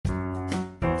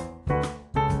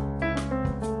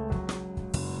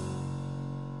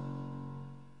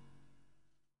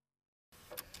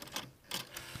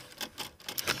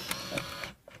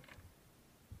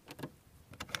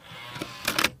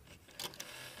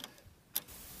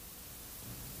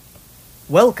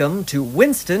Welcome to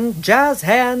Winston Jazz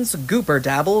Hands Gooper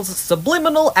Dabble's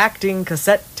Subliminal Acting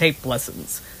Cassette Tape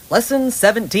Lessons. Lesson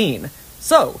 17.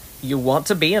 So, you want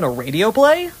to be in a radio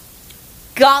play?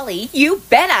 Golly, you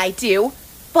bet I do.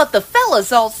 But the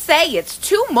fellas all say it's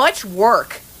too much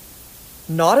work.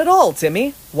 Not at all,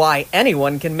 Timmy. Why,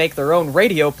 anyone can make their own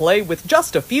radio play with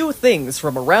just a few things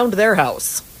from around their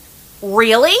house.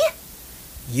 Really?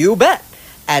 You bet.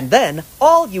 And then,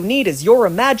 all you need is your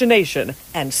imagination,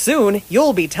 and soon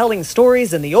you'll be telling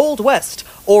stories in the Old West,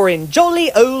 or in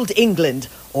jolly old England,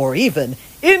 or even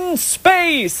in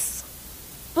space!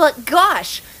 But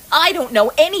gosh, I don't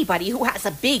know anybody who has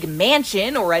a big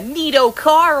mansion, or a neato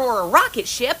car, or a rocket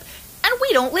ship, and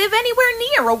we don't live anywhere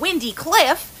near a windy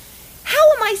cliff.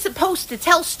 How am I supposed to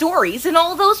tell stories in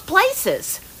all those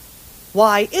places?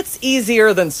 Why, it's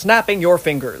easier than snapping your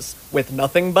fingers, with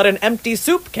nothing but an empty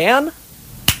soup can.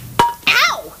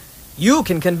 Ow! You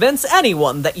can convince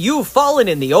anyone that you've fallen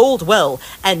in the old well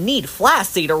and need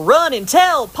Flassie to run and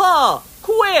tell Pa!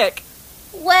 Quick!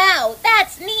 Wow,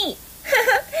 that's neat.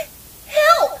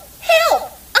 Help!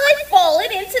 Help! I've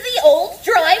fallen into the old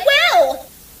dry well!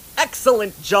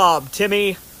 Excellent job,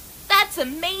 Timmy! That's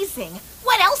amazing.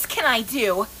 What else can I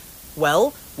do?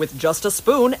 Well, with just a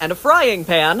spoon and a frying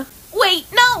pan. Wait,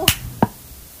 no!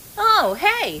 Oh,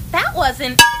 hey, that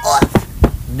wasn't... Ugh.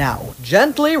 Now,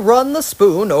 gently run the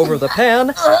spoon over the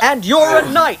pan, and you're a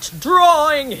knight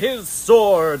drawing his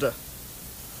sword!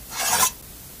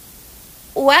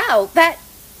 Wow,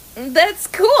 that's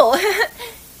cool.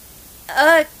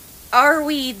 Are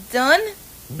we done?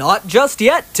 Not just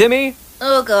yet, Timmy!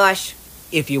 Oh gosh.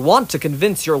 If you want to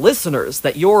convince your listeners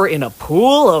that you're in a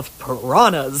pool of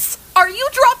piranhas... Are you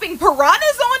dropping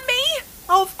piranhas on me?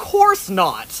 Of course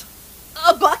not!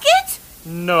 A bucket?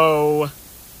 No.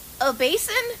 A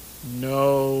basin?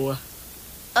 No.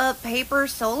 A paper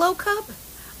solo cup?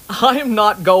 I'm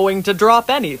not going to drop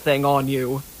anything on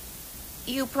you.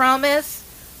 You promise?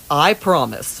 I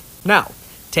promise. Now,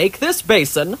 take this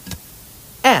basin,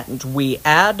 and we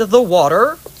add the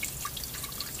water.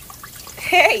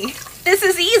 Hey, this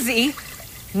is easy.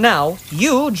 Now,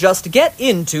 you just get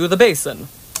into the basin.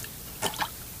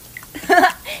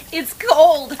 It's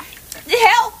cold.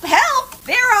 Help, help!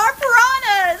 There are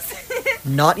piranhas!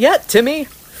 Not yet, Timmy.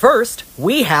 First,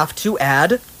 we have to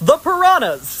add the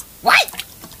piranhas. What?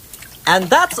 And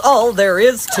that's all there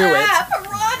is to it.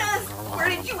 Piranhas! Where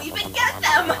did you even get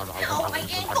them? Oh, my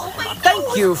ankle, my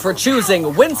Thank you for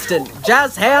choosing Winston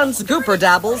Jazz Hands Gooper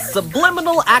Dabble's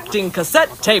Subliminal Acting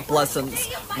Cassette Tape Lessons.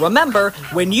 Remember,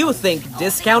 when you think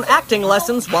discount acting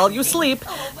lessons while you sleep,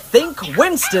 think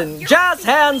Winston Jazz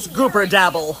Hands Gooper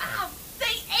Dabble. They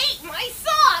ate my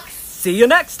socks! See you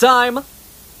next time!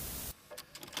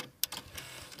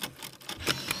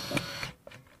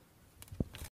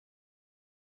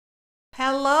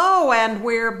 Hello, and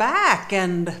we're back,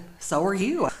 and so are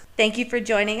you. Thank you for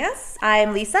joining us.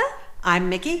 I'm Lisa. I'm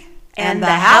Mickey. And the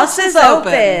house is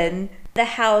open. The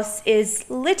house is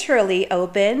literally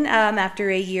open after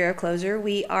a year of closure.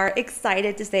 We are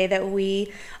excited to say that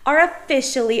we are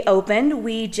officially opened.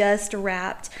 We just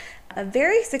wrapped a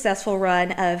very successful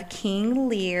run of King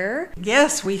Lear.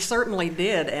 Yes, we certainly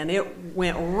did, and it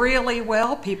went really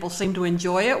well. People seemed to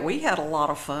enjoy it. We had a lot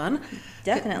of fun.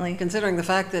 Definitely. Considering the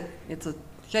fact that it's a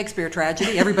Shakespeare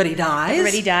tragedy, everybody dies.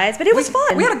 Everybody dies, but it was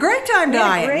fun. We had a great time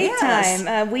dying. We had a great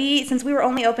time. Since we were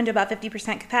only open to about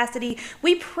 50% capacity,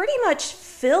 we pretty much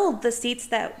filled the seats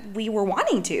that we were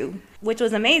wanting to, which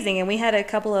was amazing. And we had a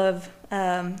couple of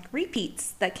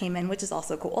repeats that came in, which is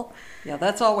also cool. Yeah,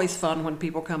 that's always fun when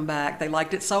people come back. They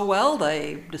liked it so well,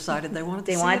 they decided they wanted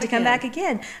to see it come back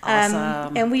again.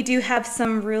 Awesome. And we do have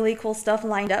some really cool stuff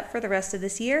lined up for the rest of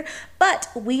this year, but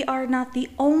we are not the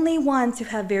only ones who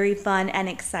have very fun and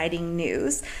exciting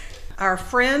news. Our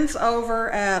friends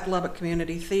over at Lubbock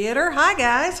Community Theater, hi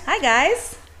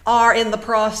guys, are in the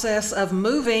process of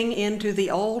moving into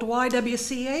the old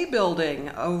YWCA building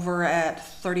over at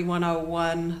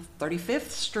 3101 35th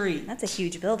Street. That's a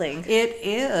huge building. It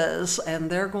is,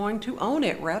 and they're going to own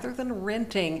it rather than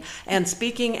renting. And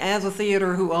speaking as a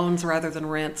theater who owns rather than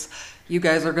rents, you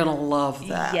guys are going to love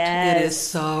that. Yes. It is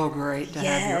so great to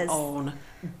have your own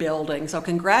building. So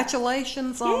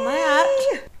congratulations on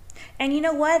that. And you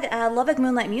know what? Lubbock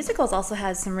Moonlight Musicals also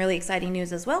has some really exciting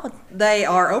news as well. They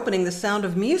are opening The Sound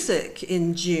of Music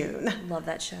in June. Love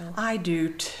that show. I do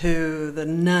too. The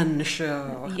Nun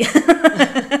Show. Yeah.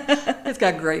 It's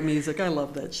got great music. I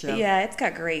love that show. Yeah, it's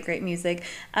got great music.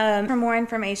 For more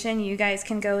information, you guys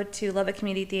can go to Lubbock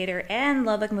Community Theater and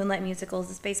Lubbock Moonlight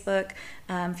Musicals' Facebook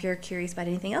if you're curious about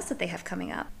anything else that they have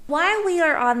coming up. While we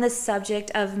are on the subject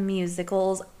of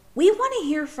musicals, we want to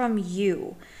hear from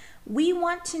you. We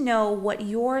want to know what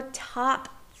your top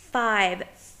 5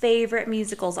 favorite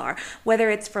musicals are, whether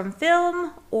it's from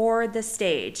film or the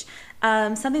stage.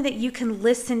 Something that you can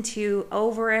listen to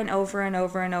over and over and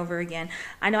over and over again.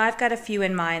 I know I've got a few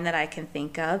in mind that I can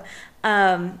think of,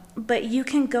 but you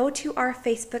can go to our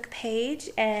Facebook page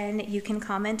and you can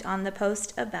comment on the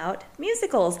post about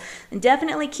musicals. And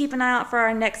definitely keep an eye out for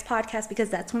our next podcast because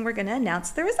that's when we're going to announce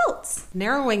the results.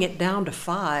 Narrowing it down to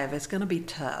 5 is going to be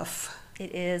tough.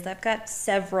 It is. I've got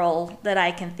several that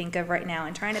I can think of right now,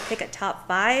 and trying to pick a top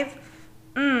 5.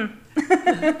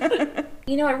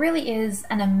 You know, it really is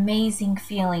an amazing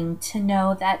feeling to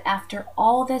know that after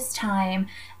all this time,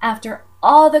 after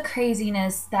all the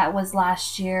craziness that was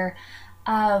last year,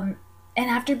 and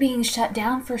after being shut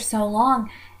down for so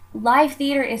long, live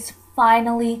theater is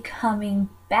finally coming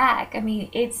back. I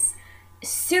mean, it's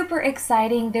super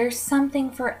exciting. There's something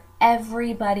for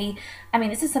everybody. I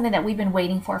mean, this is something that we've been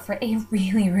waiting for a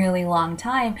really, really long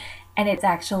time, and it's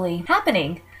actually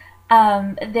happening.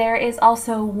 There is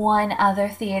also one other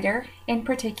theater in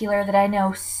particular that I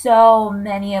know so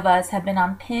many of us have been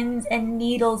on pins and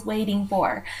needles waiting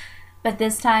for. But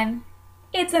this time,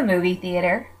 it's a movie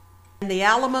theater. The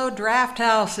Alamo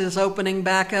Drafthouse is opening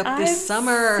back up this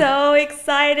summer. So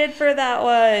excited for that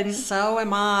one. So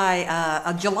am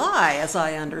I. July, as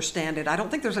I understand it. I don't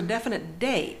think there's a definite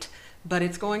date, but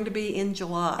it's going to be in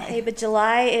July. Hey, but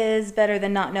July is better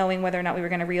than not knowing whether or not we were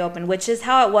going to reopen, which is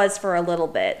how it was for a little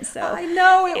bit. So I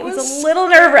know it was a little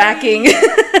nerve-wracking.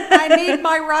 I need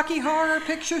my Rocky Horror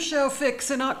Picture Show fix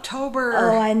in October.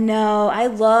 Oh, I know. I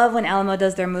love when Alamo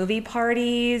does their movie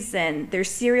parties and their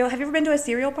cereal. Have you ever been to a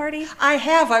cereal party? I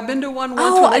have. I've been to one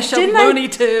once where they showed Looney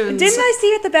Tunes. Didn't I see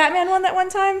you at the Batman one that one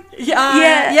time?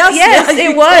 Yes,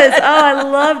 it was. Oh, I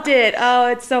loved it. Oh,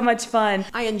 it's so much fun.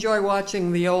 I enjoy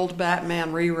watching the old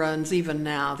Batman reruns, even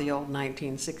now, the old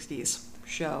 1960s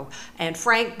show. And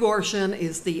Frank Gorshin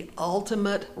is the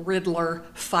ultimate Riddler.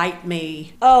 Fight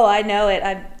me. Oh, I know it.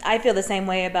 I feel the same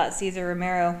way about Cesar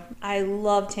Romero. I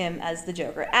loved him as the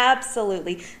Joker.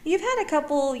 Absolutely. You've had a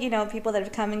couple, people that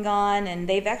have come and gone, and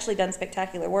they've actually done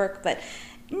spectacular work, but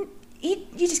you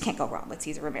just can't go wrong with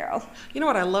Cesar Romero. You know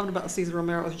what I loved about Cesar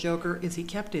Romero's Joker is he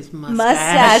kept his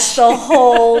mustache the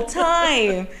whole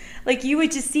time. Like, you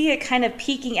would just see it kind of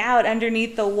peeking out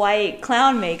underneath the white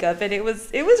clown makeup, and it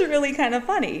was really kind of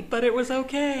funny. But it was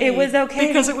okay. It was okay.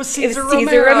 Because it was Cesar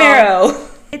Romero.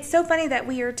 It's so funny that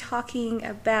we are talking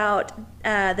about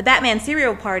the Batman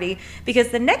Cereal Party, because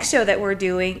the next show that we're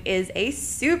doing is a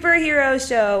superhero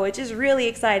show, which is really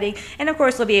exciting. And, of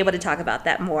course, we'll be able to talk about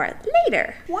that more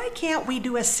later. Why can't we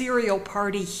do a cereal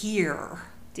party here?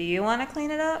 Do you want to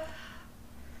clean it up?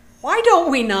 Why don't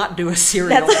we not do a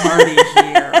cereal party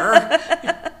here?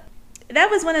 That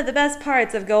was one of the best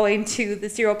parts of going to the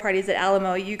cereal parties at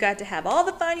Alamo. You got to have all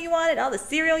the fun you wanted, all the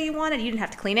cereal you wanted. You didn't have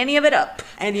to clean any of it up.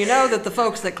 And you know that the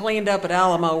folks that cleaned up at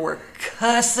Alamo were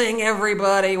cussing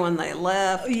everybody when they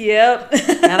left. Yep.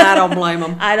 And I don't blame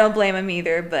them. I don't blame them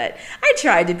either, but I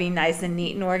tried to be nice and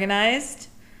neat and organized.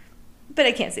 But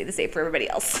I can't say the same for everybody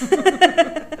else.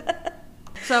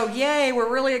 So, yay,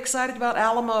 we're really excited about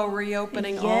Alamo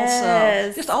reopening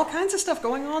also. Just all kinds of stuff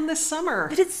going on this summer.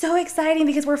 But it's so exciting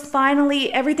because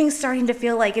everything's starting to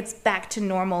feel like it's back to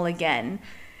normal again.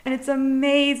 And it's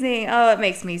amazing. Oh, it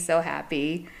makes me so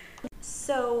happy.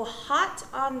 So, hot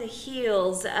on the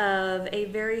heels of a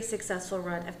very successful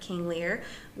run of King Lear,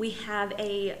 we have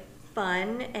a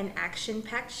fun and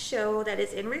action-packed show that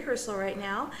is in rehearsal right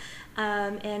now.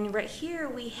 And right here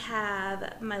we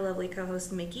have my lovely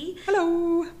co-host Mickey.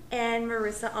 Hello. And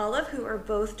Marissa Olive, who are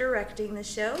both directing the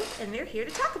show, and they're here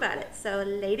to talk about it. So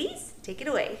ladies, take it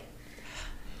away.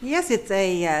 Yes, it's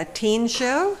a teen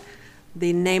show.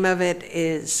 The name of it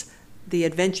is The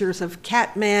Adventures of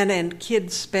Catman and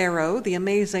Kid Sparrow, the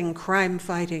amazing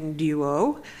crime-fighting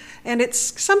duo. And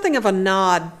it's something of a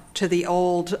nod to the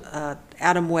old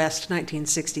Adam West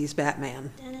 1960s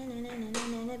Batman.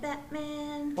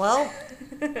 Batman. Well,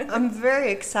 I'm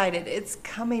very excited. It's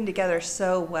coming together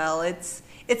so well. It's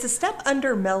a step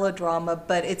under melodrama,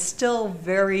 but it's still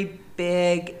very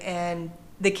big, and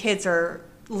the kids are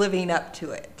living up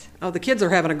to it. Oh, the kids are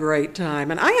having a great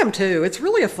time, and I am too. It's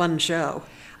really a fun show.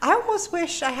 I almost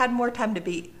wish I had more time to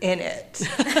be in it,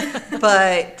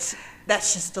 but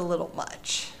that's just a little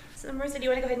much. So, Marissa, do you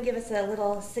want to go ahead and give us a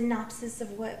little synopsis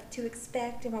of what to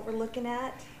expect and what we're looking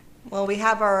at? Well,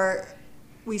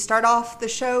 we start off the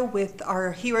show with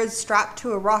our heroes strapped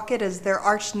to a rocket as their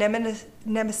arch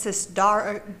nemesis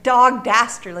Dog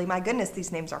Dastardly, my goodness,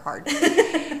 these names are hard,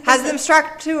 has them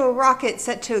strapped to a rocket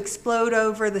set to explode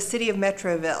over the city of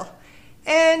Metroville.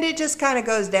 And it just kind of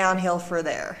goes downhill for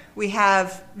there. We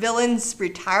have villains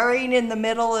retiring in the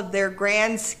middle of their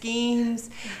grand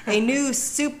schemes, a new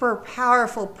super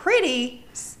powerful pretty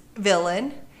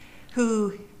villain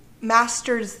who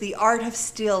masters the art of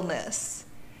stillness.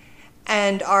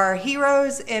 And our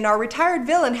heroes and our retired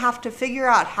villain have to figure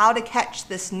out how to catch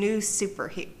this new super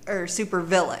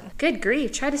villain. Good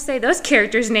grief, try to say those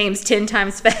characters' names 10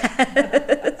 times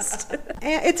fast.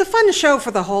 It's a fun show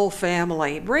for the whole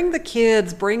family. Bring the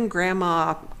kids, bring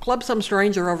grandma, club some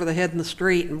stranger over the head in the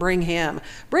street and bring him.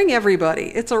 Bring everybody.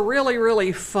 It's a really,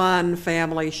 really fun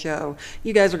family show.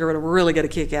 You guys are going to really get a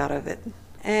kick out of it.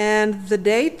 And the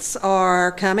dates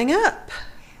are coming up.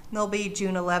 They'll be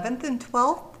June 11th and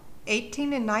 12th,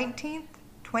 18th and 19th,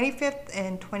 25th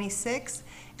and 26th,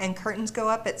 and curtains go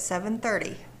up at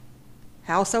 7:30.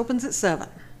 House opens at 7.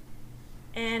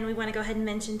 And we want to go ahead and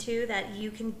mention too that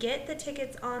you can get the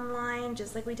tickets online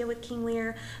just like we did with King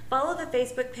Lear. Follow the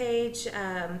Facebook page.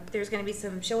 There's going to be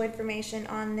some show information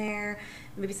on there,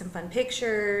 maybe some fun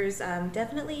pictures.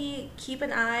 Definitely keep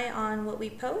an eye on what we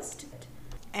post.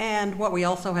 And what we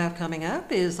also have coming up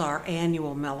is our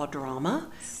annual melodrama.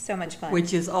 So much fun.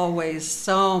 Which is always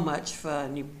so much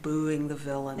fun. You booing the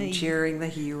villain, cheering the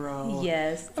hero.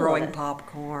 Yes. Throwing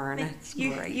popcorn. It's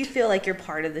great. You feel like you're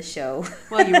part of the show.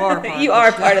 Well, you are part you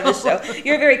are part of the show.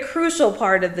 You're a very crucial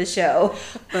part of the show.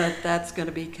 But that's going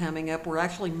to be coming up. We're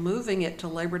actually moving it to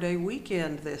Labor Day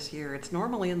weekend this year. It's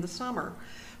normally in the summer,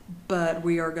 but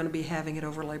we are going to be having it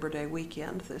over Labor Day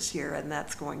weekend this year, and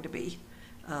that's going to be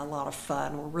a lot of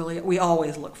fun. We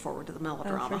always look forward to the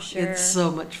melodrama. Oh, for sure. It's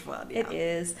so much fun. Yeah. It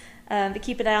is. But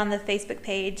keep an eye on the Facebook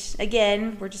page.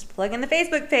 Again, we're just plugging the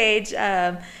Facebook page.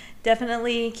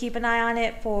 Definitely keep an eye on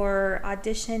it for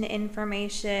audition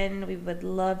information. We would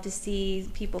love to see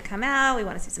people come out. We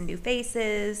want to see some new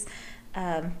faces. It's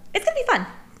going to be fun.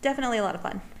 Definitely a lot of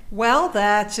fun. Well,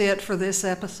 that's it for this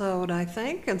episode, I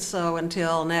think. And so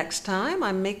until next time,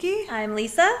 I'm Mickey. I'm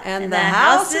Lisa. And the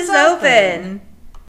house is open.